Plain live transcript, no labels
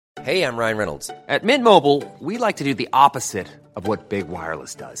Hey, I'm Ryan Reynolds. At Mint Mobile, we like to do the opposite of what Big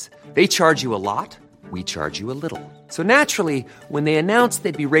Wireless does. They charge you a lot, we charge you a little. So naturally, when they announced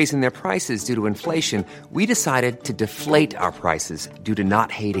they'd be raising their prices due to inflation, we decided to deflate our prices due to not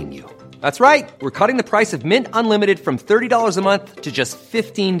hating you. That's right. We're cutting the price of Mint Unlimited from $30 a month to just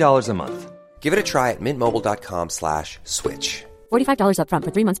 $15 a month. Give it a try at mintmobile.com/switch. $45 up front for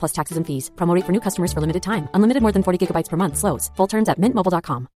 3 months plus taxes and fees. Promo rate for new customers for limited time. Unlimited more than 40 gigabytes per month. Slows full terms at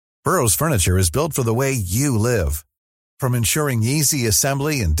mintmobile.com. Burrow's furniture is built for the way you live. From ensuring easy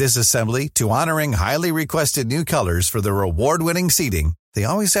assembly and disassembly to honoring highly requested new colors for their award-winning seating, they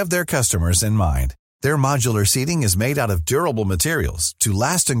always have their customers in mind. Their modular seating is made out of durable materials to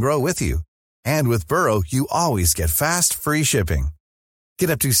last and grow with you. And with Burrow, you always get fast, free shipping.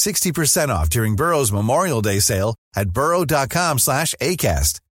 Get up to 60% off during Burrow's Memorial Day sale at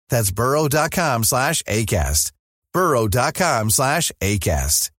burrow.com/ACAST. That's burrow.com/ACAST.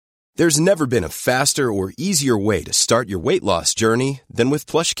 burrow.com/ACAST. There's never been a faster or easier way to start your weight loss journey than with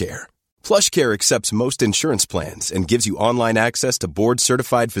PlushCare. PlushCare accepts most insurance plans and gives you online access to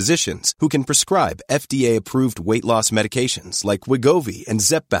board-certified physicians who can prescribe FDA-approved weight loss medications like Wegovy and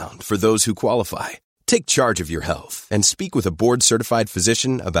Zepbound for those who qualify. Take charge of your health and speak with a board-certified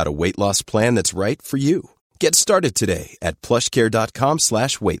physician about a weight loss plan that's right for you. Get started today at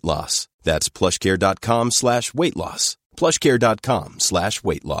plushcare.com/weight loss. That's plushcare.com/weight loss.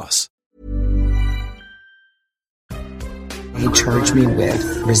 plushcare.com/weight loss. He charged me with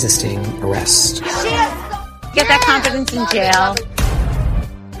resisting arrest. Get that confidence in jail.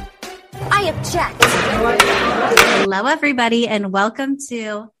 I object. Hello, everybody, and welcome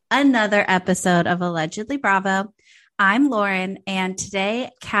to another episode of Allegedly Bravo. I'm Lauren, and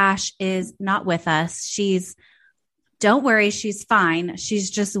today Cash is not with us. Don't worry, she's fine. She's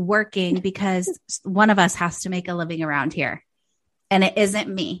just working because one of us has to make a living around here, and it isn't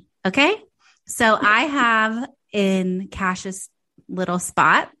me. Okay. So I have in Cash's little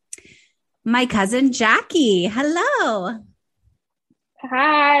spot my cousin Jackie. Hello.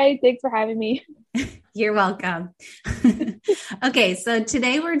 Hi. Thanks for having me. You're welcome. Okay. So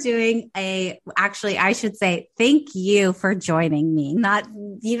today we're doing actually, I should say, thank you for joining me.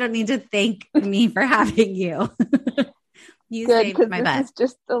 You don't need to thank me for having you. You Good, saved my butt. This is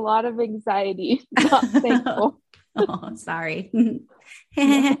just a lot of anxiety. Not thankful. Oh, sorry. No,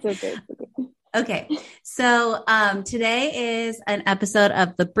 it's okay. Okay. So today is an episode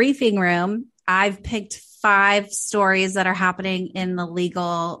of The Briefing Room. I've picked 5 stories that are happening in the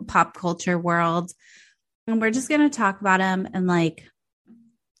legal pop culture world. And we're just going to talk about them and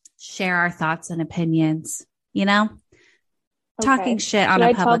share our thoughts and opinions, talking shit on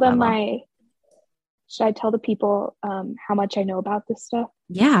a public level. Should I tell the people how much I know about this stuff?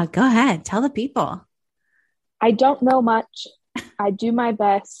 Yeah, go ahead. Tell the people. I don't know much. I do my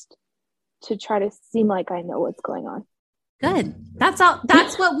best to try to seem like I know what's going on. Good. That's all.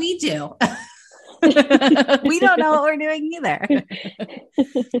 That's what we do. We don't know what we're doing either.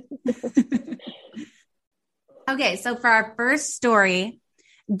 Okay. So for our first story,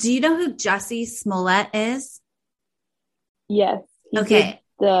 do you know who Jussie Smollett is? Yes. Okay.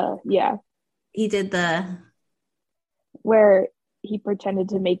 He did the where he pretended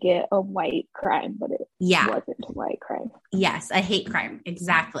to make it a white crime, but it wasn't a white crime. Yes, a hate crime.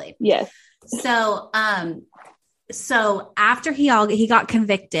 Exactly. Yes. So after he got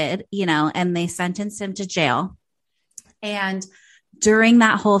convicted, and they sentenced him to jail. And during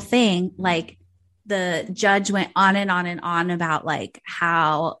that whole thing, the judge went on and on and on about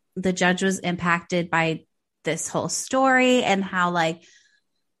how the judge was impacted by this whole story and how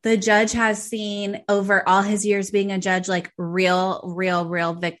the judge has seen over all his years being a judge, real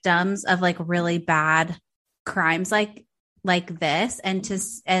victims of really bad crimes like this.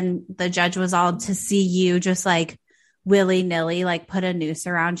 And the judge was all to see you just willy nilly, put a noose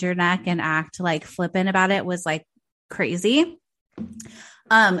around your neck and act flippant about it was crazy.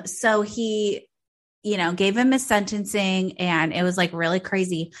 So he, gave him his sentencing and it was really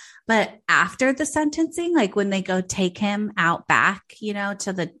crazy. But after the sentencing, when they go take him out back,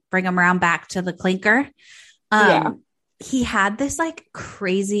 bring him around back to the clinker, he had this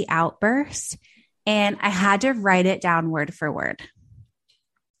crazy outburst and I had to write it down word for word.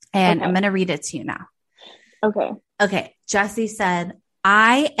 And I'm going to read it to you now. Okay. Jussie said,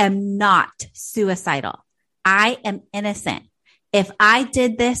 "I am not suicidal. I am innocent. If I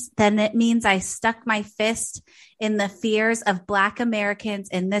did this, then it means I stuck my fist in the fears of Black Americans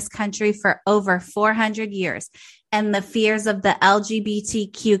in this country for over 400 years and the fears of the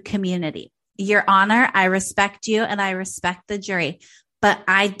LGBTQ community. Your Honor, I respect you and I respect the jury. but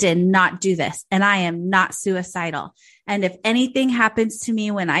I did not do this and I am not suicidal. And if anything happens to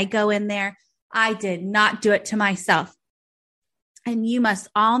me when I go in there, I did not do it to myself. And you must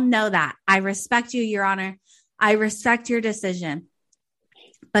all know that. I respect you, Your Honor. I respect your decision.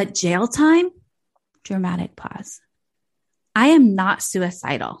 But jail time, dramatic pause. I am not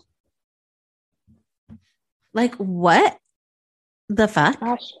suicidal. Like, what the fuck?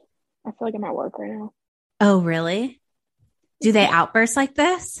 Gosh, I feel like I'm at work right now. Oh, really? Do they outburst like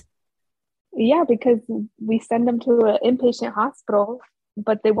this? Yeah, because we send them to an inpatient hospital,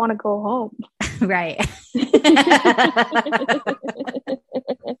 but they want to go home. Right.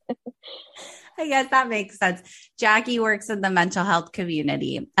 I guess that makes sense. Jackie works in the mental health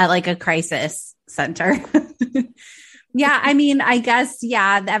community at like a crisis center. Yeah. I mean, I guess,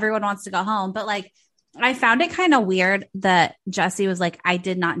 yeah, everyone wants to go home, but like, I found it kind of weird that Jesse was like, I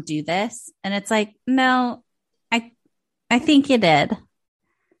did not do this. And it's like, no, I think you did.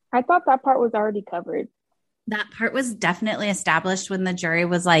 I thought that part was already covered. That part was definitely established when the jury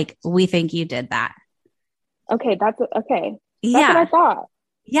was like, we think you did that. Okay. That's okay. That's Yeah. what I thought.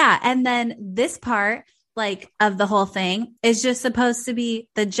 Yeah. And then this part, like, of the whole thing is just supposed to be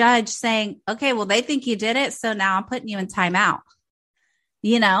the judge saying, okay, well, they think you did it. So now I'm putting you in timeout,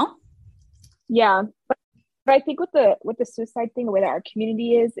 you know? Yeah. But I think with the suicide thing, the way that our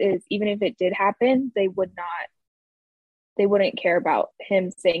community is even if it did happen, they wouldn't care about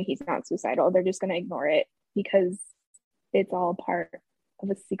him saying he's not suicidal. They're just going to ignore it because it's all part of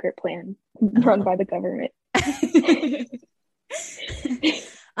a secret plan run by the government.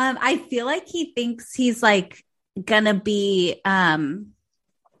 I feel like he thinks he's like gonna be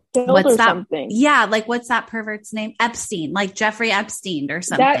What's that? Something. Yeah, like what's that pervert's name? Epstein, like Jeffrey Epstein or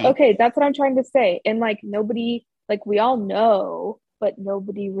something. That's what I'm trying to say. And like nobody, like we all know, but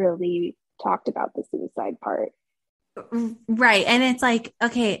nobody really talked about the suicide part. Right. And it's like,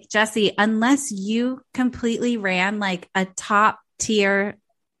 okay, Jesse, unless you completely ran like a top tier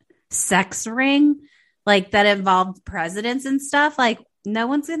sex ring, like that involved presidents and stuff, like no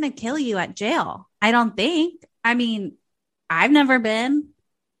one's going to kill you at jail. I don't think. I mean, I've never been.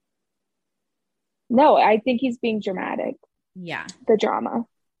 No, I think he's being dramatic. Yeah. The drama.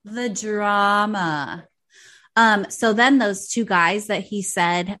 So then those two guys that he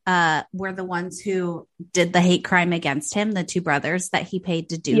said were the ones who did the hate crime against him, the two brothers that he paid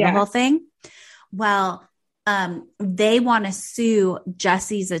to do the whole thing. Well, they want to sue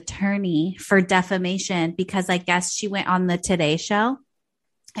Jesse's attorney for defamation because I guess she went on the Today Show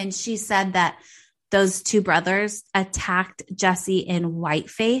and she said that those two brothers attacked Jesse in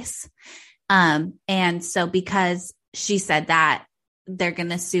whiteface. And so because she said that, they're going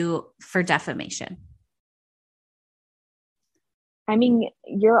to sue for defamation. I mean,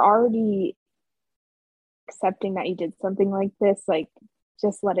 you're already accepting that you did something like this. Like,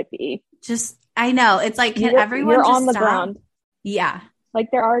 just let it be. I know. It's like, can everyone you're just on the stop? ground. Yeah. Like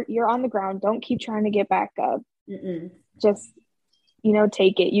you're on the ground. Don't keep trying to get back up. Mm-mm. Just,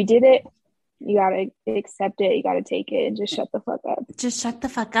 take it. You did it. You got to accept it. You got to take it and just shut the fuck up. Just shut the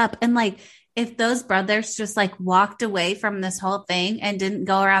fuck up. And like, if those brothers just like walked away from this whole thing and didn't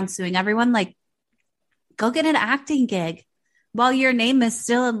go around suing everyone, like go get an acting gig while your name is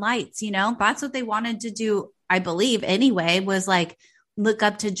still in lights, that's what they wanted to do. I believe anyway, was like, look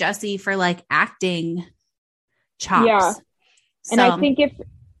up to Jesse for like acting chops. Yeah. So, and I think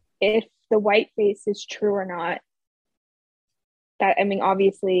if the white face is true or not, that, I mean,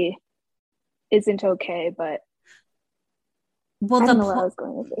 obviously isn't okay, but well, I don't know where I was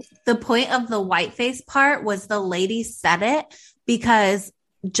going with this. The point of the whiteface part was the lady said it because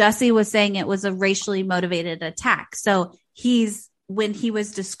Jesse was saying it was a racially motivated attack. So when he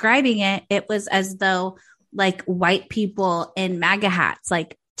was describing it, it was as though like white people in MAGA hats,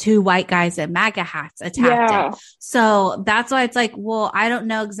 like two white guys in MAGA hats attacked him. So that's why it's like, well, I don't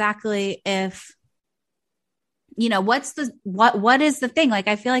know exactly if, what is the thing? Like,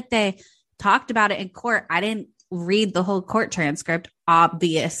 I feel like they talked about it in court. I didn't read the whole court transcript,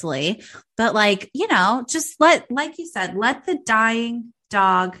 obviously, but like, just like you said, let the dying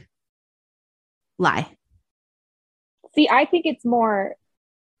dog lie. See, I think it's more,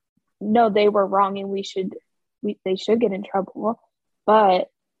 no, they were wrong and they should get in trouble, but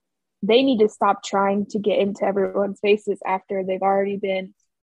they need to stop trying to get into everyone's faces after they've already been,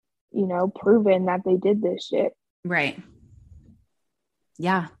 proven that they did this shit. Right.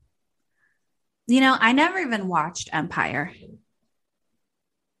 Yeah. I never even watched Empire.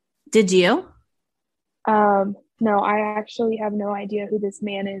 Did you? No, I actually have no idea who this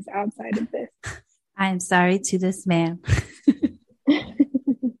man is outside of this. I'm sorry to this man.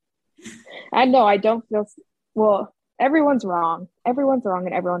 I know I don't feel, well, Everyone's wrong. Everyone's wrong,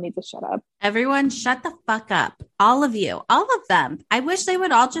 and everyone needs to shut up. Everyone shut the fuck up. All of you, all of them. I wish they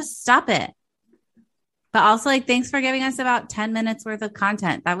would all just stop it. But also, like, thanks for giving us about 10 minutes worth of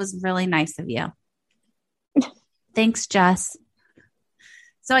content. That was really nice of you. Thanks, Jess.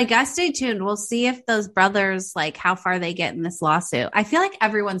 So I guess stay tuned. We'll see if those brothers, like, how far they get in this lawsuit. I feel like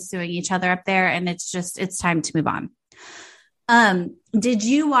everyone's suing each other up there, and it's time to move on. Did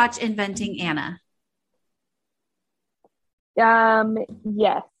you watch Inventing Anna?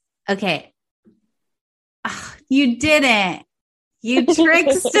 Yes. Okay. Ugh, you didn't. You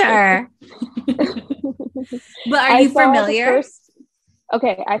trickster. But are you familiar?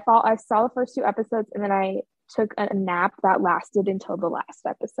 I saw the first 2 episodes, and then I took a nap that lasted until the last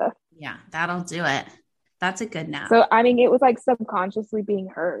episode. Yeah, that'll do it. That's a good nap. So, I mean, it was like subconsciously being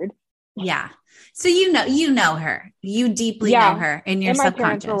heard. Yeah. So you know her. You deeply know her in your subconscious. My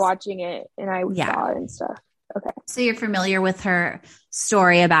parents were watching it, and I saw it and stuff. Okay. So you're familiar with her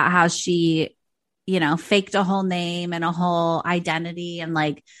story about how she, faked a whole name and a whole identity and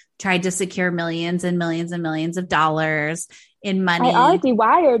like tried to secure millions and millions and millions of dollars in money. I already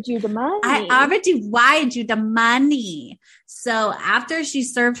wired you the money. So after she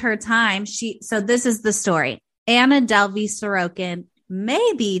served her time, so this is the story. Anna Delvey Sorokin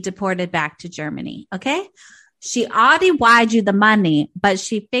may be deported back to Germany. Okay. She already wired you the money, but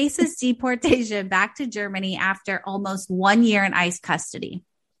she faces deportation back to Germany after almost 1 year in ICE custody.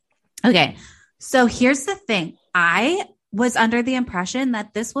 Okay. So here's the thing. I was under the impression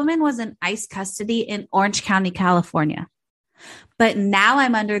that this woman was in ICE custody in Orange County, California. But now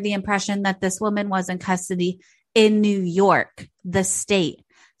I'm under the impression that this woman was in custody in New York, the state.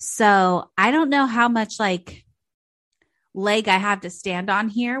 So I don't know how much leg I have to stand on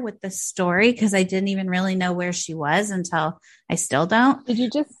here with the story, because I didn't even really know where she was until I still don't. Did you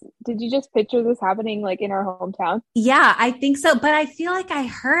just picture this happening like in our hometown? Yeah, I think so. But I feel like I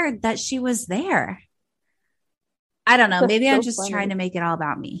heard that she was there. I don't know. Maybe I'm just trying to make it all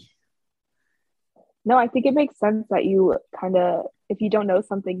about me. No, I think it makes sense that you kind of, if you don't know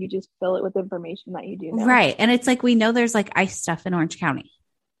something, you just fill it with information that you do know. Right. And it's like, we know there's like ICE stuff in Orange County.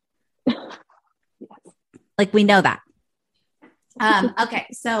 Yes. Like, we know that. Okay.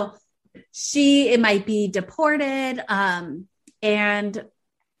 So it might be deported. And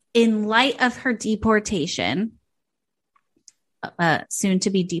in light of her deportation, soon to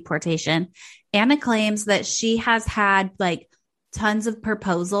be deportation, Anna claims that she has had like tons of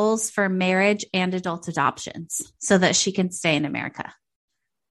proposals for marriage and adult adoptions so that she can stay in America.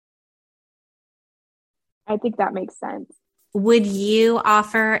 I think that makes sense. Would you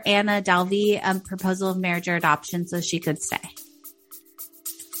offer Anna Delvey a proposal of marriage or adoption so she could stay?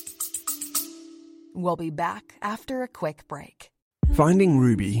 We'll be back after a quick break. Finding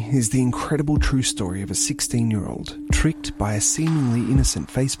Ruby is the incredible true story of a 16-year-old tricked by a seemingly innocent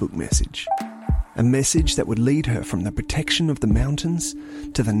Facebook message. A message that would lead her from the protection of the mountains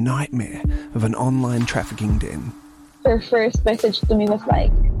to the nightmare of an online trafficking den. Her first message to me was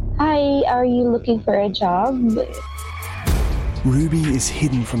like, "Hi, are you looking for a job?" Ruby is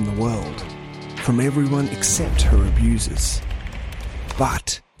hidden from the world, from everyone except her abusers.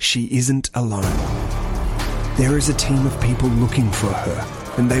 But she isn't alone. There is a team of people looking for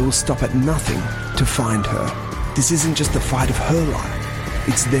her, and they will stop at nothing to find her. This isn't just the fight of her life,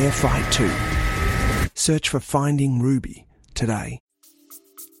 it's their fight too. Search for Finding Ruby today.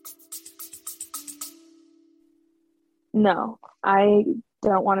 No, I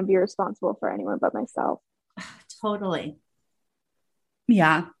don't want to be responsible for anyone but myself. Totally.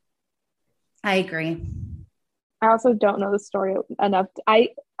 Yeah, I agree. I also don't know the story enough. I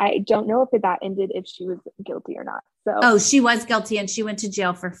don't know if that ended, if she was guilty or not. So, she was guilty and she went to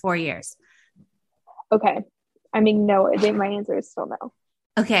jail for 4 years. Okay. I mean, no, my answer is still no.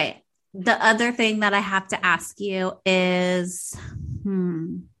 Okay. The other thing that I have to ask you is,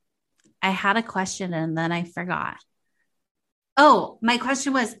 I had a question and then I forgot. Oh, my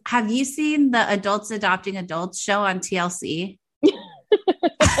question was, have you seen the Adults Adopting Adults show on TLC?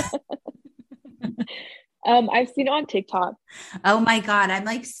 I've seen it on TikTok. Oh my God. I'm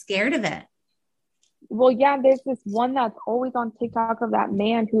like scared of it. Well, yeah, there's this one that's always on TikTok of that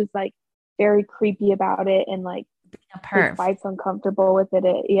man who's like very creepy about it and like his wife's uncomfortable with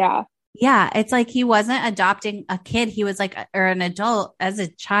it. Yeah. Yeah. It's like he wasn't adopting a kid. He was like, or an adult as a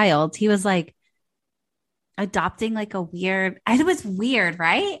child. He was like adopting like a weird, it was weird,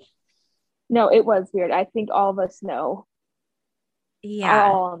 right? No, it was weird. I think all of us know. Yeah.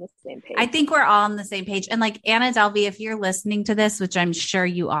 Are all on the same page. I think we're all on the same page. And like Anna Delvey, if you're listening to this, which I'm sure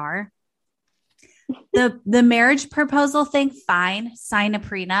you are, The marriage proposal thing, fine. Sign a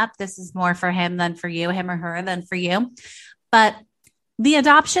prenup. This is more for him than for you, him or her than for you. But the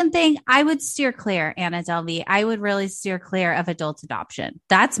adoption thing, I would steer clear, Anna Delvey. I would really steer clear of adult adoption.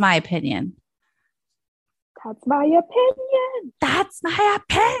 That's my opinion. That's my opinion. That's my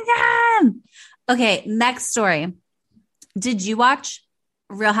opinion. Okay, next story. Did you watch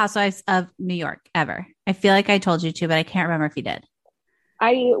Real Housewives of New York ever? I feel like I told you to, but I can't remember if you did.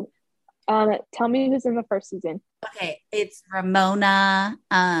 Tell me who's in the first season. Okay, it's Ramona.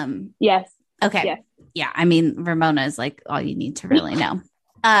 Yes. Okay. Yes. Yeah, I mean, Ramona is like all you need to really know.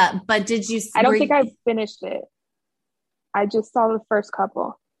 But did you? I don't think I finished it. I just saw the first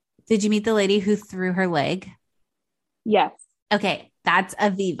couple. Did you meet the lady who threw her leg? Yes. Okay, that's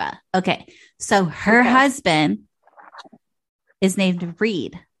Aviva. Okay, so her husband is named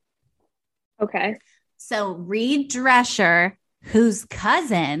Reed. Okay. So Reed Drescher, whose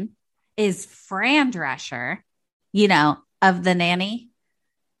cousin is Fran Drescher, you know, of The Nanny.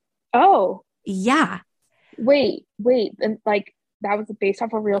 Oh. Yeah. Wait. And like that was based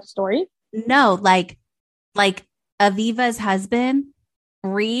off a real story? No, like Aviva's husband,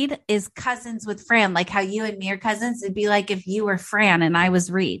 Reed, is cousins with Fran. Like how you and me are cousins. It'd be like if you were Fran and I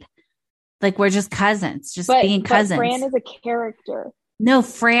was Reed. Like we're just cousins, being cousins. But Fran is a character. No,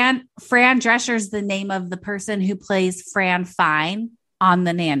 Fran Drescher is the name of the person who plays Fran Fine on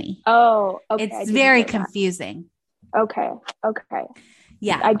The Nanny. Oh, okay. It's very confusing. Okay.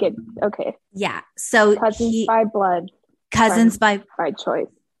 Yeah. I get, okay. Yeah. So cousins by blood. Cousins by choice.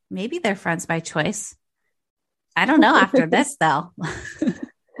 Maybe they're friends by choice. I don't know after this though.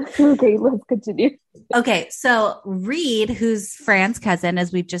 Okay, let's continue. Okay. So Reed, who's Fran's cousin,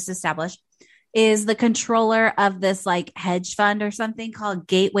 as we've just established, is the controller of this like hedge fund or something called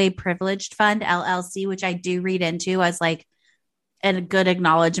Gateway Privileged Fund, LLC, which I do read into as like a good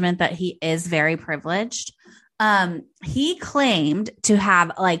acknowledgement that he is very privileged. He claimed to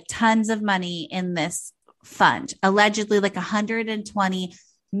have like tons of money in this fund, allegedly like $120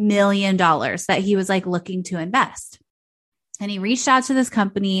 million that he was like looking to invest. And he reached out to this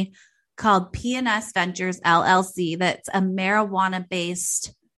company called P&S Ventures LLC. That's an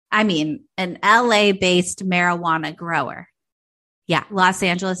LA-based marijuana grower. Yeah, Los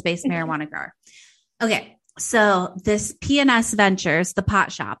Angeles-based marijuana grower. Okay, so this P&S Ventures, the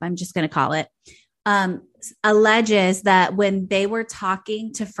pot shop, I'm just going to call it, alleges that when they were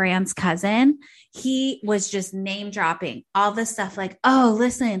talking to Fran's cousin, he was just name dropping all this stuff like, oh,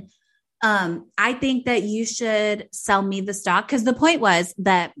 listen, I think that you should sell me the stock. Because the point was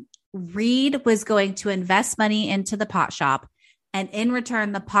that Reed was going to invest money into the pot shop. And in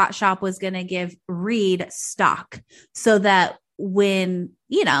return, the pot shop was going to give Reed stock so that when,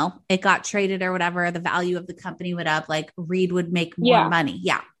 you know, it got traded or whatever, the value of the company would up, like Reed would make more money.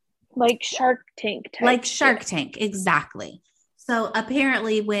 Yeah. Like Shark Tank type. Like Shark Tank. Exactly. So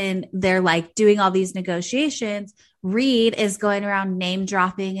apparently when they're like doing all these negotiations, Reed is going around name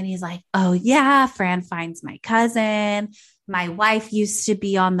dropping and he's like, oh yeah, Fran Fine's my cousin. My wife used to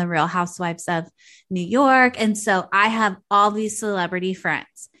be on the Real Housewives of New York. And so I have all these celebrity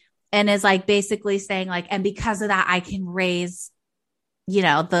friends, and is like basically saying like, and because of that, I can raise, you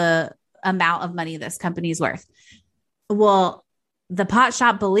know, the amount of money this company's worth. Well, the pot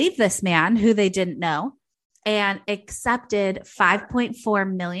shop believed this man who they didn't know and accepted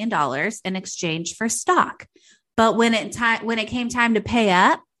 $5.4 million in exchange for stock. But when it came time to pay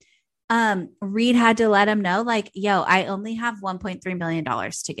up, Reed had to let him know, like, yo, I only have $1.3 million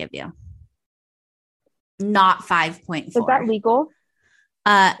to give you. Not 5.4. Is that legal?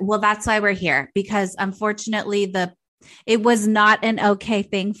 Well, that's why we're here, because unfortunately it was not an okay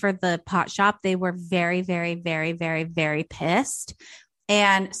thing for the pot shop. They were very, very, very, very, very pissed.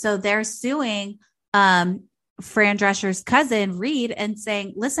 And so they're suing Fran Drescher's cousin, Reed, and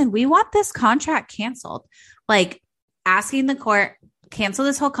saying, listen, we want this contract canceled. Like asking the court, cancel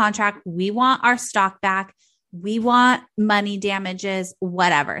this whole contract. We want our stock back. We want money damages,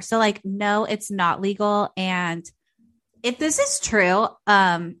 whatever. So like, no, it's not legal. And if this is true,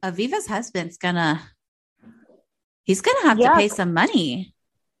 Aviva's husband's he's going to have to pay some money.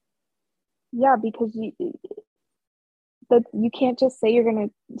 Yeah, because you can't just say you're going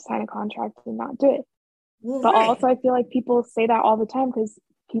to sign a contract and not do it. Well, but also I feel like people say that all the time because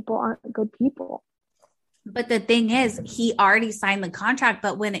people aren't good people. But the thing is, he already signed the contract,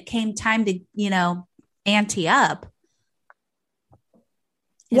 but when it came time to, you know, ante up,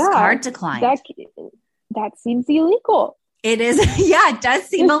 his card declined. That seems illegal. It is. Yeah, it does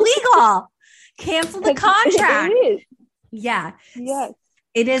seem illegal. Cancel the contract. It is. Yeah. Yes.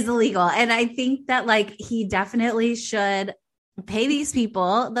 It is illegal. And I think that like he definitely should pay these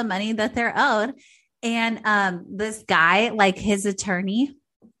people the money that they're owed. And this guy, like his attorney,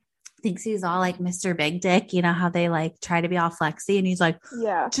 thinks he's all like Mr. Big Dick. You know how they like try to be all flexy, and he's like,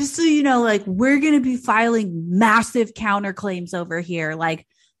 yeah, just so you know, like we're gonna be filing massive counterclaims over here, like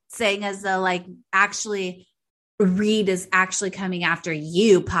saying as though like actually Reed is actually coming after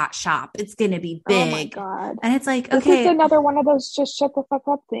you, Pot Shop. It's gonna be big. Oh my God. And it's like, this okay, is another one of those just shut the fuck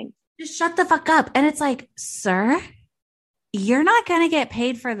up things. just shut the fuck up. And it's like, sir, you're not gonna get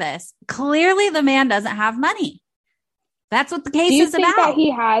paid for this. Clearly the man doesn't have money. That's what the case is about.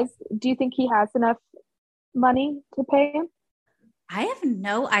 Do you think he has enough money to pay him? I have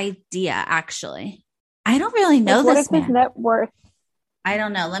no idea, actually. I don't really know what this is his net worth? I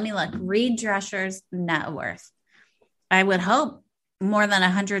don't know. Let me look. Reed Drescher's net worth. I would hope more than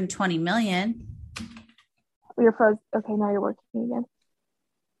 120 million. You're frozen. Okay, now you're working again.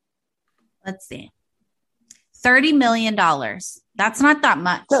 Let's see. $30 million. That's not that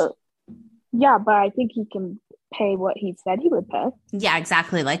much. So, yeah, but I think he can pay what he said he would pay. Yeah,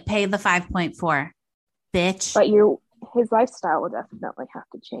 exactly. Like pay the 5.4, bitch. But his lifestyle will definitely have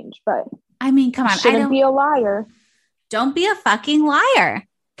to change. But I mean, come on. Shouldn't be a liar. Don't be a fucking liar,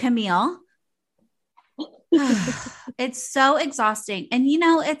 Camille. It's so exhausting. And you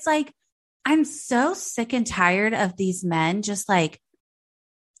know, it's like, I'm so sick and tired of these men just like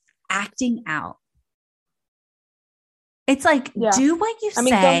acting out. It's like, do what you say.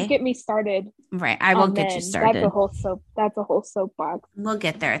 Don't get me started. Right. I will get you started. That's a whole soapbox. We'll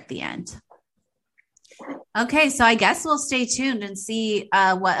get there at the end. Okay. So I guess we'll stay tuned and see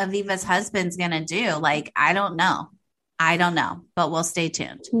what Aviva's husband's going to do. Like, I don't know, but we'll stay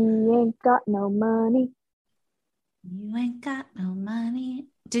tuned. He ain't got no money. You ain't got no money.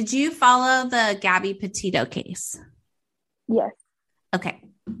 Did you follow the Gabby Petito case? Yes. Okay.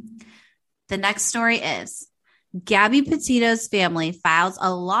 The next story is Gabby Petito's family files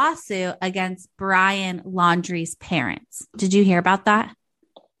a lawsuit against Brian Laundrie's parents. Did you hear about that?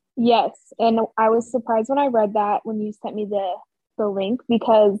 Yes. And I was surprised when I read that when you sent me the link,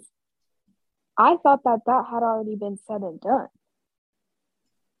 because I thought that had already been said and done.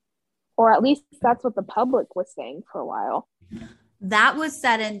 Or at least that's what the public was saying for a while. That was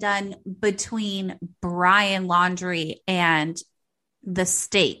said and done between Brian Laundrie and the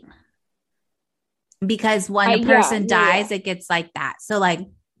state. Because when a person dies, it gets like that. So like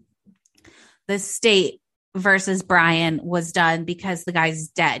the state versus Brian was done because the guy's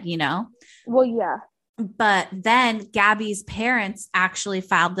dead, you know? Well, yeah. But then Gabby's parents actually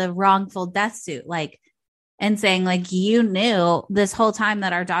filed the wrongful death suit, like, and saying like, you knew this whole time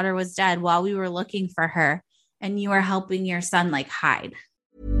that our daughter was dead while we were looking for her, and you were helping your son like hide.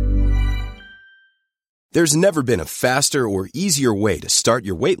 There's never been a faster or easier way to start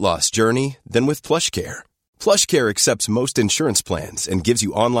your weight loss journey than with PlushCare. PlushCare accepts most insurance plans and gives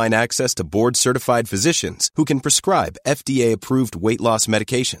you online access to board-certified physicians who can prescribe FDA-approved weight loss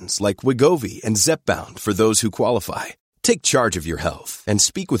medications like Wegovy and Zepbound for those who qualify. Take charge of your health and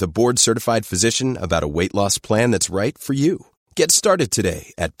speak with a board-certified physician about a weight loss plan that's right for you. Get started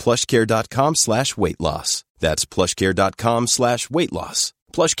today at plushcare.com/weight-loss. That's plushcare.com/weight-loss.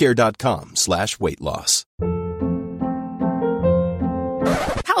 plushcare.com/weight-loss.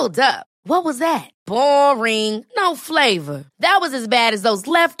 Hold up. What was that? Boring. No flavor. That was as bad as those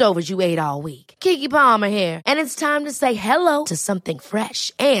leftovers you ate all week. Keke Palmer here. And it's time to say hello to something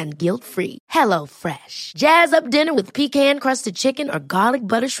fresh and guilt-free. Hello Fresh. Jazz up dinner with pecan-crusted chicken or garlic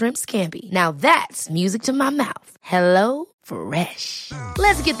butter shrimp scampi. Now that's music to my mouth. Hello Fresh.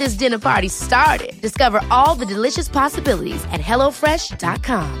 Let's get this dinner party started. Discover all the delicious possibilities at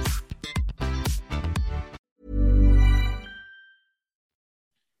HelloFresh.com.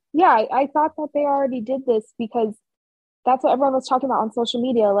 Yeah, I thought that they already did this because that's what everyone was talking about on social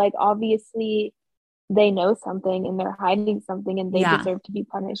media. Like, obviously, they know something and they're hiding something and they deserve to be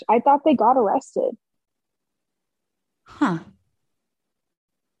punished. I thought they got arrested. Huh.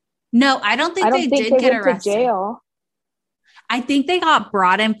 No, I don't think they did get arrested. To jail. I think they got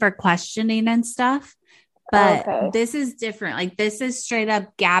brought in for questioning and stuff. But this is different. Like, this is straight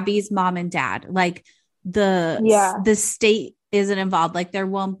up Gabby's mom and dad. Like, the state isn't involved. Like, there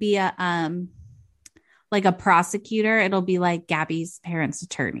won't be a prosecutor. It'll be like Gabby's parents'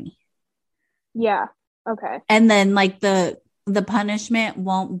 attorney. Yeah. Okay. And then like the punishment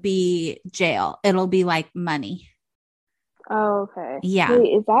won't be jail. It'll be like money. Oh, okay. Yeah.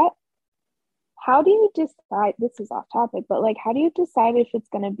 Wait, how do you decide? This is off topic, but like, how do you decide if it's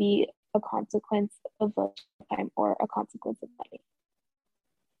going to be a consequence of lifetime or a consequence of money?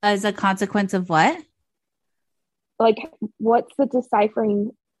 As a consequence of what? Like, what's the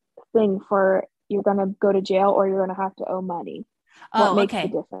deciphering thing for you're going to go to jail or you're going to have to owe money? What makes the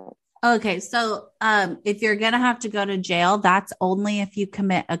difference? Okay, so if you're gonna have to go to jail, that's only if you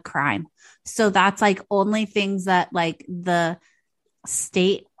commit a crime. So that's like only things that like the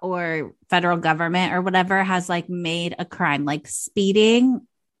state or federal government or whatever has like made a crime, like speeding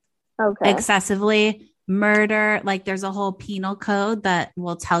excessively, murder. Like there's a whole penal code that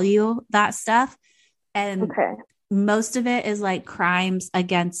will tell you that stuff. And most of it is like crimes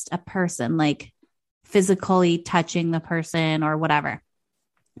against a person, like physically touching the person or whatever.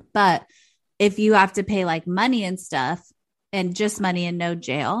 But if you have to pay like money and stuff and just money and no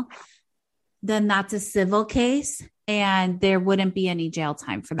jail, then that's a civil case and there wouldn't be any jail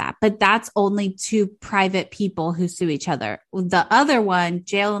time for that. But that's only two private people who sue each other. The other one,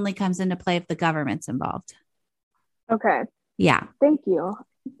 jail only comes into play if the government's involved. Okay. Yeah. Thank you.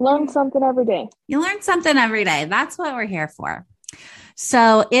 Learn something every day. You learn something every day. That's what we're here for.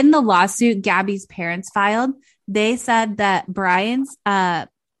 So in the lawsuit Gabby's parents filed, they said that Brian's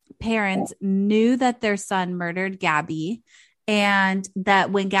parents knew that their son murdered Gabby, and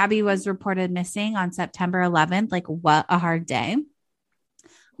that when Gabby was reported missing on September 11th, like what a hard day.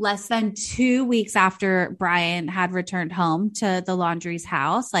 Less than 2 weeks after Brian had returned home to the Laundrie's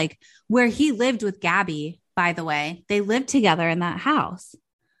house, like where he lived with Gabby, by the way, they lived together in that house.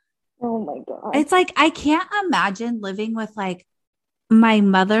 Oh my God. It's like, I can't imagine living with like my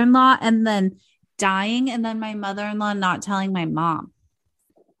mother-in-law and then dying and then my mother-in-law not telling my mom.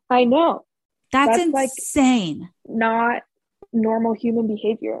 I know. That's insane. Like not normal human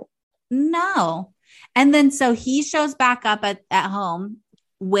behavior. No. And then so he shows back up at home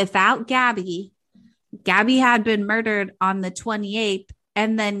without Gabby. Gabby had been murdered on the 28th,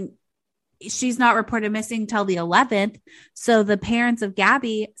 and then she's not reported missing till the 11th. So the parents of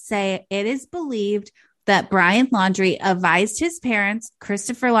Gabby say it is believed that Brian Laundrie advised his parents,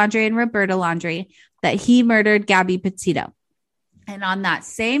 Christopher Laundrie and Roberta Laundrie, that he murdered Gabby Petito. And on that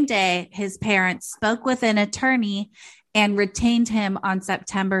same day, his parents spoke with an attorney and retained him on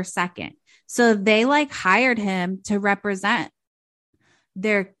September 2nd. So they like hired him to represent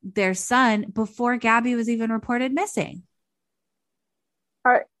their son before Gabby was even reported missing.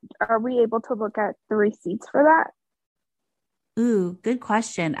 Are we able to look at the receipts for that? Ooh, good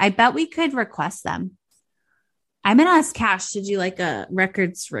question. I bet we could request them. I'm going to ask Cash to do like a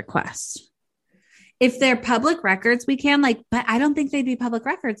records request. If they're public records, we can but I don't think they'd be public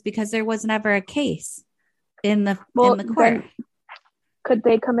records because there was never a case in the court. Could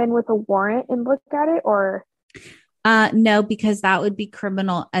they come in with a warrant and look at it or? No, because that would be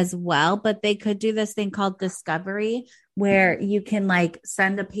criminal as well. But they could do this thing called discovery where you can like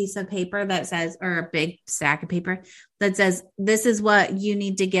send a piece of paper that says, or a big stack of paper that says, this is what you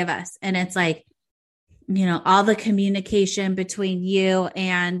need to give us. And it's like, you know, all the communication between you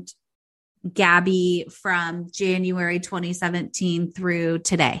and Gabby from January 2017 through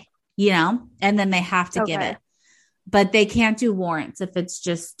today, you know, and then they have to give it. But they can't do warrants if it's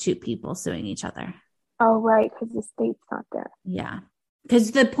just two people suing each other. Oh, right. Because the state's not there. Yeah.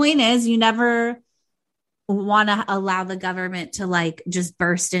 Because the point is you never want to allow the government to like just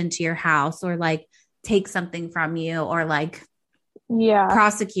burst into your house or like take something from you or like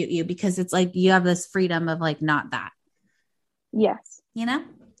prosecute you, because it's like you have this freedom of like not that. Yes. You know?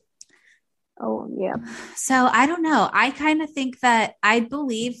 Oh, yeah. So I don't know. I kind of think that I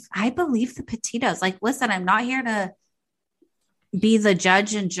believe the Petitos. Like, listen, I'm not here to be the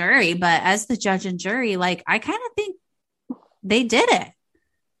judge and jury, but as the judge and jury, like, I kind of think they did it.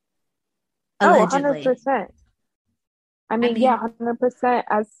 Allegedly. 100%. I mean, yeah, 100%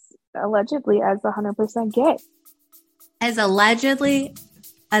 as allegedly as 100% get. As allegedly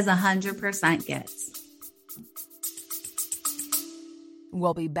as 100% gets.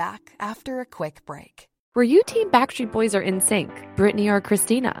 We'll be back after a quick break. Were you Team Backstreet Boys or NSYNC, Britney or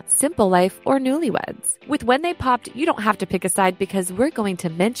Christina, Simple Life or Newlyweds? With When They Popped, you don't have to pick a side because we're going to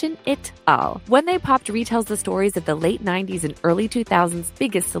mention it all. When They Popped retells the stories of the late 90s and early 2000s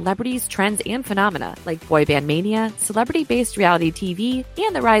biggest celebrities, trends, and phenomena like boy band mania, celebrity-based reality TV,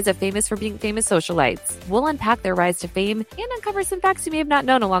 and the rise of famous for being famous socialites. We'll unpack their rise to fame and uncover some facts you may have not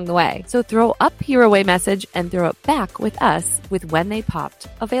known along the way. So throw up your away message and throw it back with us with When They Popped,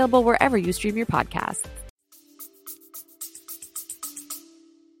 available wherever you stream your podcasts.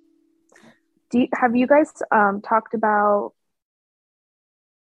 Have you guys talked about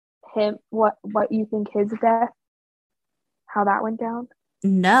him? What you think his death? How that went down?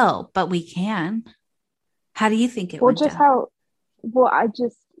 No, but we can. How do you think it went down?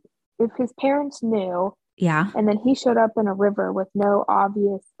 If his parents knew, and then he showed up in a river with no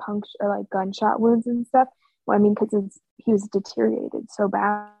obvious puncture or like gunshot wounds and stuff. Well, I mean, because he was deteriorated so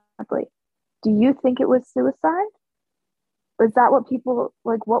badly. Do you think it was suicide? is that what people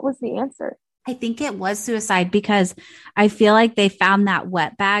like? What was the answer? I think it was suicide because I feel like they found that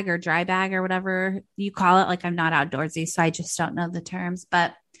wet bag or dry bag or whatever you call it. Like, I'm not outdoorsy, so I just don't know the terms,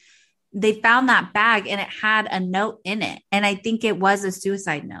 but they found that bag and it had a note in it. And I think it was a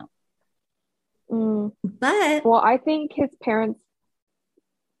suicide note. But well, I think his parents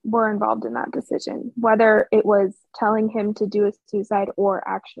were involved in that decision, whether it was telling him to do a suicide or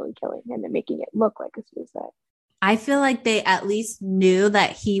actually killing him and making it look like a suicide. I feel like they at least knew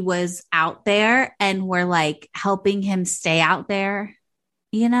that he was out there and were like helping him stay out there,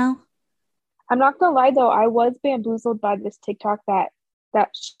 you know? I'm not gonna lie though, I was bamboozled by this TikTok that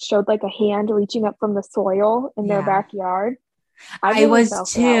showed like a hand reaching up from the soil in their backyard. I was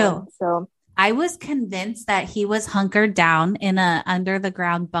too. So I was convinced that he was hunkered down in a under the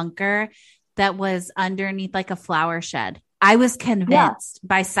ground bunker that was underneath like a flower shed. I was convinced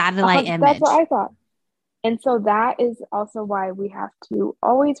by satellite image. That's what I thought. And so that is also why we have to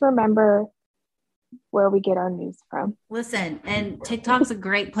always remember where we get our news from. Listen, and TikTok's a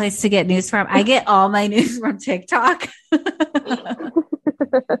great place to get news from. I get all my news from TikTok.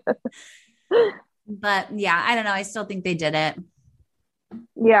 But yeah, I don't know. I still think they did it.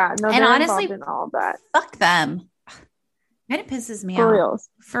 Yeah, no, and honestly, involved in all of that. Fuck them. Kind of pisses me off.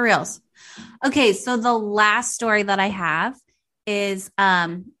 For reals. Okay, so the last story that I have is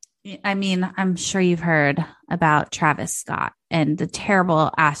I mean, I'm sure you've heard about Travis Scott and the terrible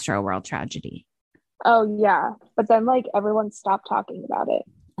Astroworld tragedy. Oh, yeah. But then, like, everyone stopped talking about it.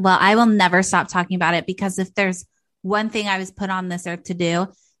 Well, I will never stop talking about it because if there's one thing I was put on this earth to do,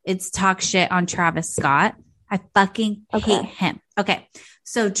 it's talk shit on Travis Scott. I fucking hate him. Okay.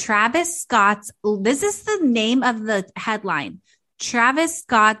 So Travis Scott's, this is the name of the headline. Travis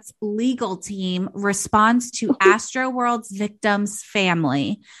Scott's legal team responds to Astroworld's victims'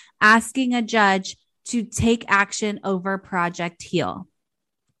 family, asking a judge to take action over Project Heal.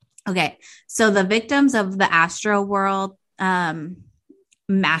 Okay, so the victims of the Astroworld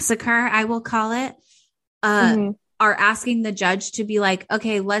massacre, I will call it, are asking the judge to be like,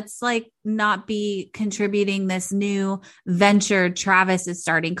 okay, let's like not be contributing this new venture Travis is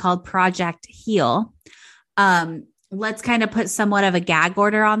starting called Project Heal. Let's kind of put somewhat of a gag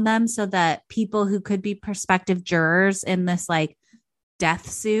order on them so that people who could be prospective jurors in this like death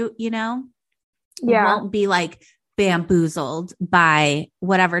suit, you know, won't be like bamboozled by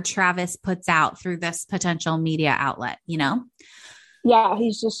whatever Travis puts out through this potential media outlet, you know? Yeah,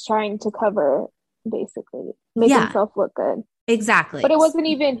 he's just trying to cover, basically, make himself look good. Exactly. But it wasn't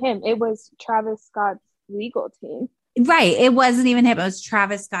even him. It was Travis Scott's legal team. Right. It wasn't even him. It was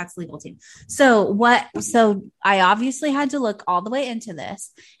Travis Scott's legal team. So I obviously had to look all the way into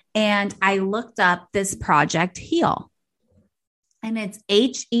this and I looked up this Project Heal and it's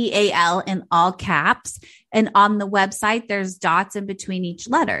HEAL in all caps. And on the website, there's dots in between each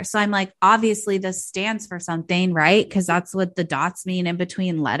letter. So I'm like, obviously this stands for something, right? Because that's what the dots mean in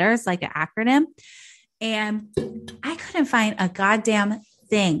between letters, like an acronym. And I couldn't find a goddamn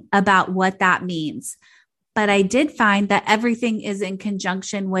thing about what that means. But I did find that everything is in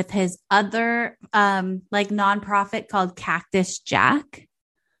conjunction with his other like nonprofit called Cactus Jack.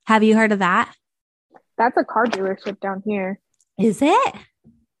 Have you heard of that? That's a car dealership down here. Is it?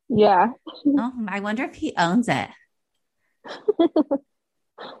 Yeah. Oh, I wonder if he owns it.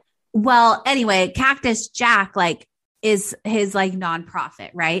 Well, anyway, Cactus Jack like is his like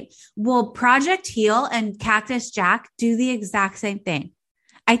nonprofit, right? Well, Project Heal and Cactus Jack do the exact same thing.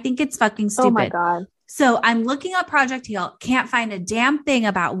 I think it's fucking stupid. Oh my God. So I'm looking up Project Heal, can't find a damn thing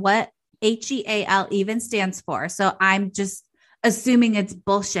about what HEAL even stands for. So I'm just assuming it's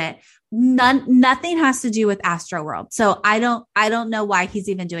bullshit. Nothing has to do with Astroworld. So I don't know why he's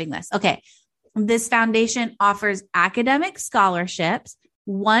even doing this. Okay. This foundation offers academic scholarships,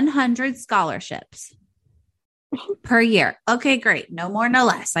 100 scholarships per year. Okay, great. No more, no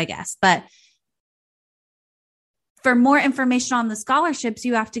less, I guess. But for more information on the scholarships,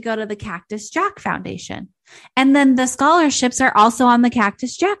 you have to go to the Cactus Jack Foundation. And then the scholarships are also on the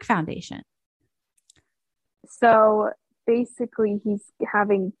Cactus Jack Foundation. So basically, he's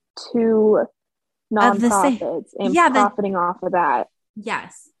having two nonprofits and profiting off of that.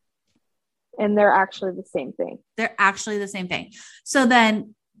 Yes. And they're actually the same thing. They're actually the same thing. So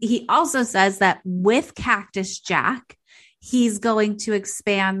then he also says that with Cactus Jack, he's going to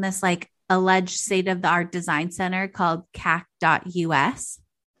expand this like alleged state-of-the-art design center called CAC.US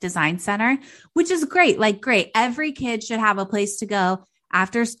Design Center, which is great. Like, great. Every kid should have a place to go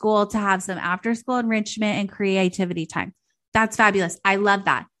after school to have some after-school enrichment and creativity time. That's fabulous. I love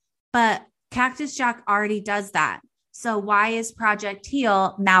that. But Cactus Jack already does that. So why is Project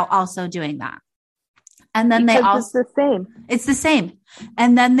Heal now also doing that? And then because they also it's the same. It's the same.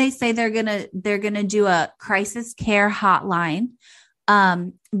 And then they say they're gonna do a crisis care hotline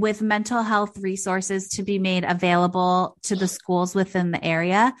with mental health resources to be made available to the schools within the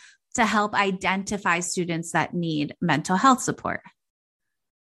area to help identify students that need mental health support.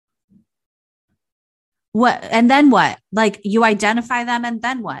 What? And then what? Like you identify them and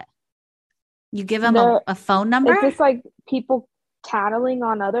then what? You give them a phone number? Is this like people tattling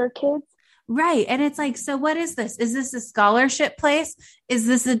on other kids? Right. And it's like, so what is this? Is this a scholarship place? Is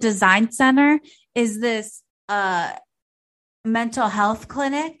this a design center? Is this a mental health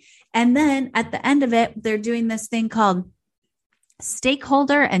clinic? And then at the end of it, they're doing this thing called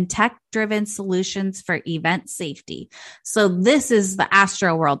stakeholder and tech-driven solutions for event safety. So this is the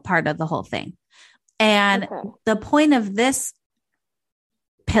Astro World part of the whole thing. And the point of this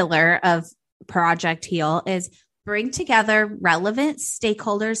pillar of Project Heal is bring together relevant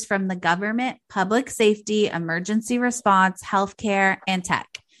stakeholders from the government, public safety, emergency response, healthcare, and tech.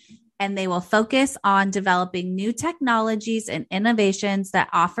 And they will focus on developing new technologies and innovations that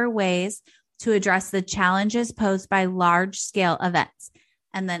offer ways to address the challenges posed by large-scale events.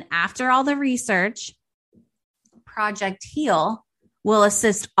 And then after all the research, Project Heal will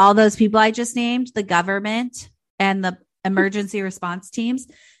assist all those people I just named, the government and the emergency response teams.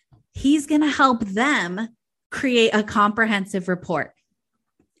 He's going to help them create a comprehensive report.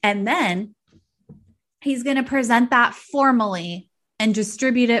 And then he's going to present that formally and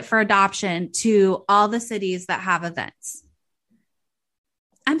distribute it for adoption to all the cities that have events.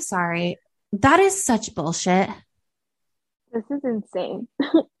 I'm sorry. That is such bullshit. This is insane.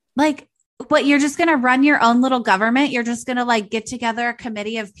 Like, what, you're just going to run your own little government? You're just going to like get together a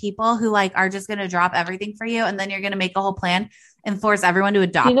committee of people who like are just going to drop everything for you. And then you're going to make a whole plan and force everyone to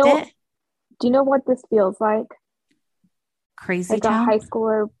adopt it. Do you know what this feels like? Crazy like town? A high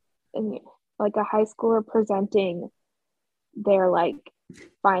schooler presenting their like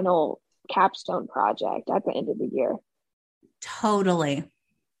final capstone project at the end of the year. Totally.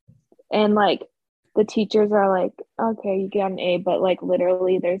 And like the teachers are like, okay, you get an A, but like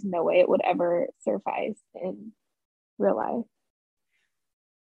literally there's no way it would ever suffice in real life.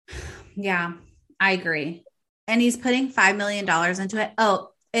 Yeah, I agree. And he's putting $5 million into it. Oh,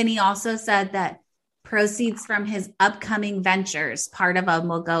 and he also said that proceeds from his upcoming ventures, part of them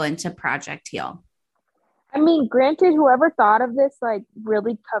will go into Project Heal. I mean, granted, whoever thought of this like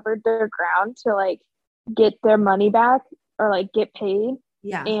really covered their ground to like get their money back or like get paid.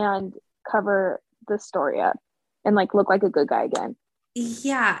 Yeah. And cover the story up and like look like a good guy again.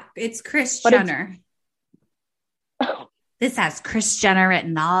 Yeah, it's Kris Jenner. This has Kris Jenner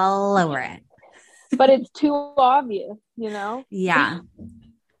written all over it. But it's too obvious, you know? Yeah.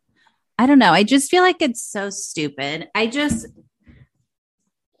 I don't know. I just feel like it's so stupid.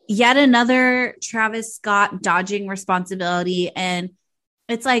 Yet another Travis Scott dodging responsibility. And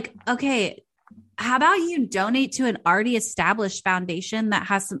it's like, okay, how about you donate to an already established foundation that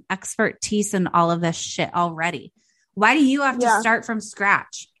has some expertise in all of this shit already? Why do you have to start from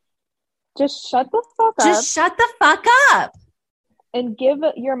scratch? Just shut the fuck up. Just shut the fuck up. And give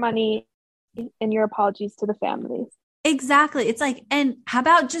your money and your apologies to the families. Exactly. It's like, and how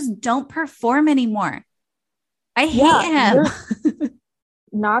about just don't perform anymore? I hate him.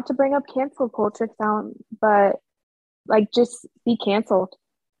 Not to bring up cancel culture sound, but like just be canceled.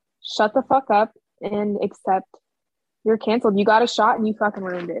 Shut the fuck up and accept you're canceled. You got a shot and you fucking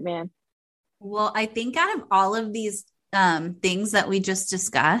ruined it, man. Well, I think out of all of these things that we just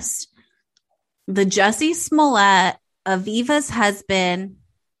discussed, the Jussie Smollett, Aviva's husband,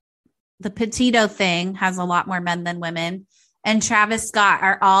 the Petito thing has a lot more men than women, and Travis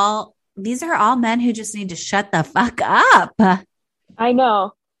Scott these are all men who just need to shut the fuck up. I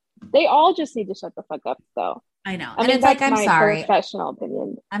know. They all just need to shut the fuck up, though. I know. I mean, it's like, I'm sorry. Professional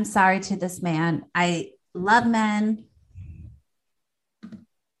opinion. I'm sorry to this man. I love men.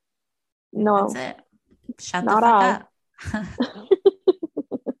 No. That's it. Shut the fuck up.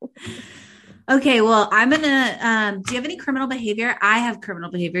 Okay, well, I'm going to, do you have any criminal behavior? I have criminal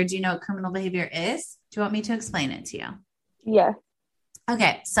behavior. Do you know what criminal behavior is? Do you want me to explain it to you? Yeah.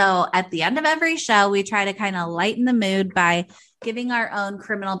 Okay, so at the end of every show, we try to kind of lighten the mood by giving our own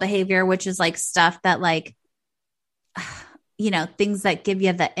criminal behavior, which is like stuff that like, you know, things that give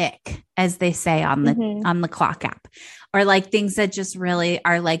you the ick, as they say on the Clock app, or like things that just really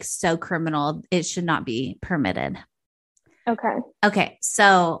are like so criminal, it should not be permitted. Okay.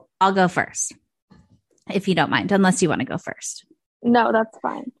 So I'll go first, if you don't mind, unless you want to go first. No, that's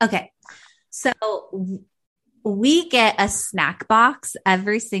fine. Okay. So we get a snack box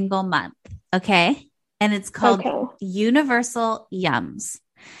every single month. Okay. And it's called Universal Yums.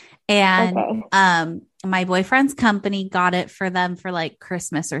 And my boyfriend's company got it for them for like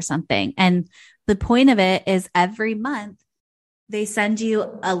Christmas or something. And the point of it is every month they send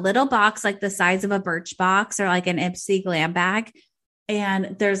you a little box like the size of a Birch box or like an Ipsy glam bag.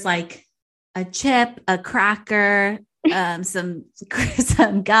 And there's like a chip, a cracker, some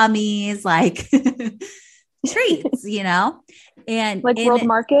gummies, like treats, you know, and like World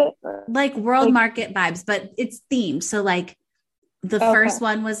Market, like World Market vibes, but it's themed. So like the first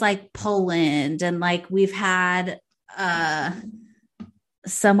one was like Poland, and like we've had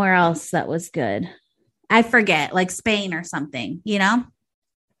somewhere else that was good. I forget, like Spain or something, you know?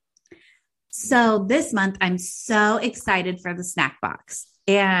 So this month I'm so excited for the snack box,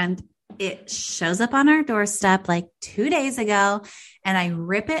 and it shows up on our doorstep like 2 days ago, and I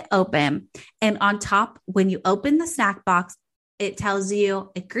rip it open. And on top, when you open the snack box, it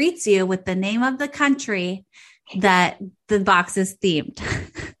greets you with the name of the country that the box is themed.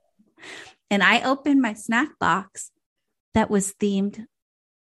 And I opened my snack box that was themed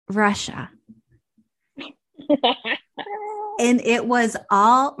Russia. And it was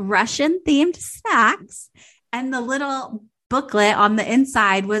all Russian themed snacks. And the little booklet on the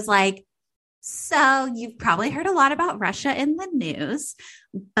inside was like, so you've probably heard a lot about Russia in the news,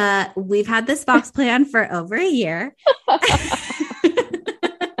 but we've had this box plan for over a year.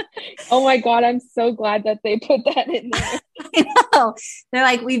 Oh my God, I'm so glad that they put that in there. I know. They're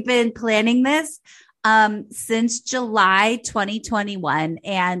like, we've been planning this since July 2021.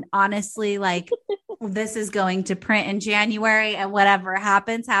 And honestly, like this is going to print in January, and whatever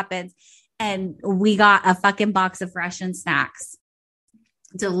happens. And we got a fucking box of Russian snacks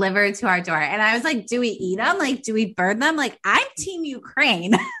delivered to our door. And I was like, do we eat them? Like, do we burn them? Like, I'm team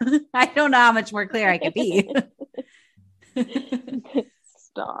Ukraine. I don't know how much more clear I could be.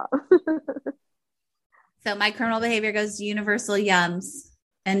 Stop. So my criminal behavior goes to universal yums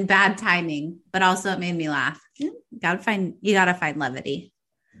and bad timing, but also it made me laugh. You gotta find levity.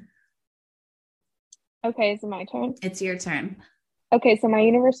 Okay, is it my turn? It's your turn. Okay, so my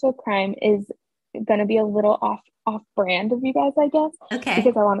universal crime is gonna be a little off brand of you guys, I guess. Okay.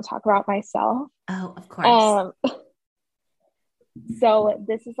 Because I want to talk about myself. Oh, of course. So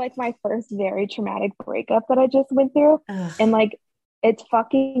this is like my first very traumatic breakup that I just went through. Ugh. And like it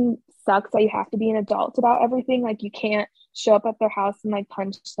fucking sucks that you have to be an adult about everything. Like you can't show up at their house and like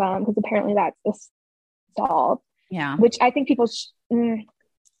punch them, because apparently that's assault. Yeah. Which I think people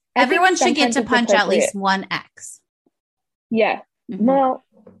everyone should get to punch at least one ex. Yeah. Mm-hmm. Well,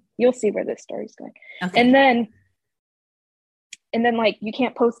 you'll see where this story's going. Okay. And then like you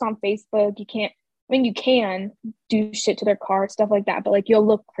can't post on Facebook. You can do shit to their car, stuff like that, but like you'll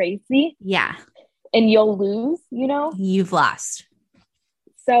look crazy. Yeah. And you'll lose, you know? You've lost.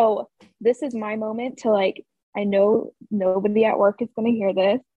 So this is my moment to like, I know nobody at work is going to hear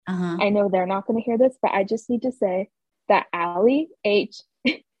this. Uh-huh. I know they're not going to hear this, but I just need to say that Allie H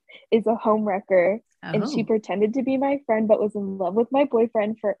is a home wrecker. And she pretended to be my friend, but was in love with my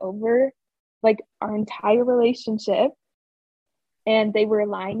boyfriend for over like our entire relationship. And they were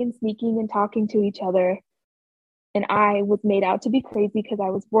lying and sneaking and talking to each other. And I was made out to be crazy because I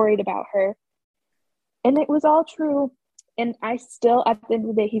was worried about her. And it was all true. And I still, at the end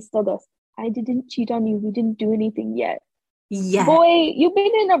of the day, he still goes, I didn't cheat on you. We didn't do anything yet. Yeah. Boy, you've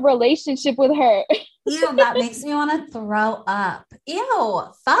been in a relationship with her. Ew, that makes me want to throw up. Ew,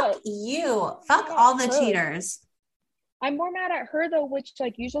 fuck you. Fuck all the cheaters. I'm more mad at her though, which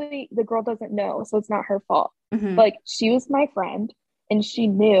like usually the girl doesn't know, so it's not her fault. Mm-hmm. Like she was my friend and she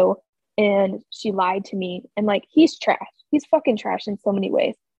knew, and she lied to me, and like he's trash. He's fucking trash in so many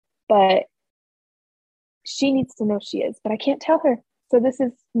ways. But she needs to know she is, but I can't tell her. So this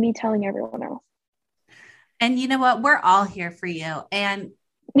is me telling everyone else. And you know what? We're all here for you. And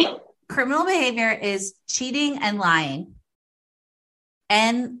criminal behavior is cheating and lying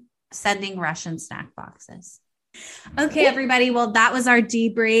and sending Russian snack boxes. Okay, everybody. Well, that was our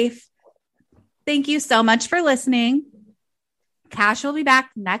debrief. Thank you so much for listening. Cash will be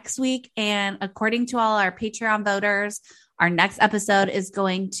back next week. And according to all our Patreon voters, our next episode is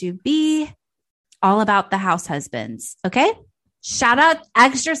going to be all about the house husbands. Okay.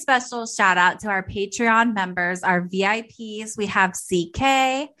 Extra special shout out to our Patreon members, our VIPs. We have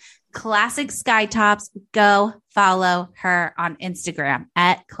CK, Classic Skytops. Go follow her on Instagram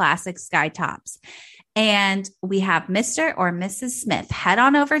at Classic Skytops. And we have Mr. or Mrs. Smith. Head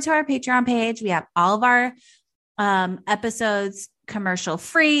on over to our Patreon page. We have all of our episodes commercial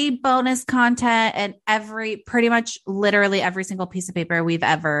free, bonus content, and pretty much literally every single piece of paper we've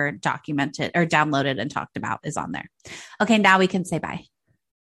ever documented or downloaded and talked about is on there. Okay, now we can say bye.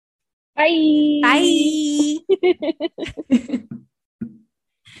 Bye. Bye.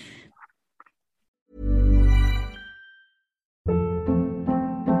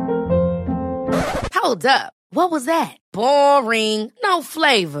 Hold up. What was that? Boring. No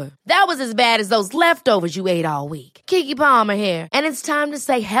flavor. That was as bad as those leftovers you ate all week. Keke Palmer here, and it's time to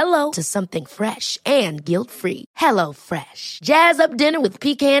say hello to something fresh and guilt-free. Hello Fresh. Jazz up dinner with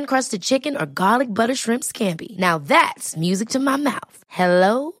pecan-crusted chicken or garlic butter shrimp scampi. Now that's music to my mouth.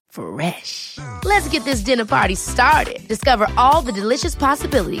 Hello Fresh. Let's get this dinner party started. Discover all the delicious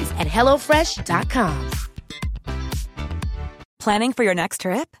possibilities at HelloFresh.com. Planning for your next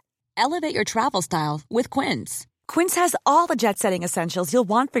trip? Elevate your travel style with Quince. Quince has all the jet-setting essentials you'll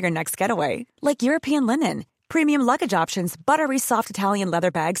want for your next getaway, like European linen, premium luggage options, buttery soft Italian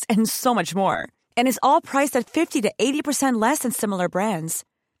leather bags, and so much more. And is all priced at 50 to 80% less than similar brands.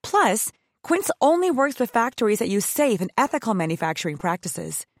 Plus, Quince only works with factories that use safe and ethical manufacturing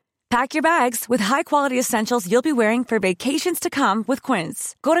practices. Pack your bags with high-quality essentials you'll be wearing for vacations to come with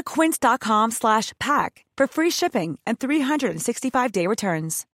Quince. Go to quince.com/pack for free shipping and 365-day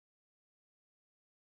returns.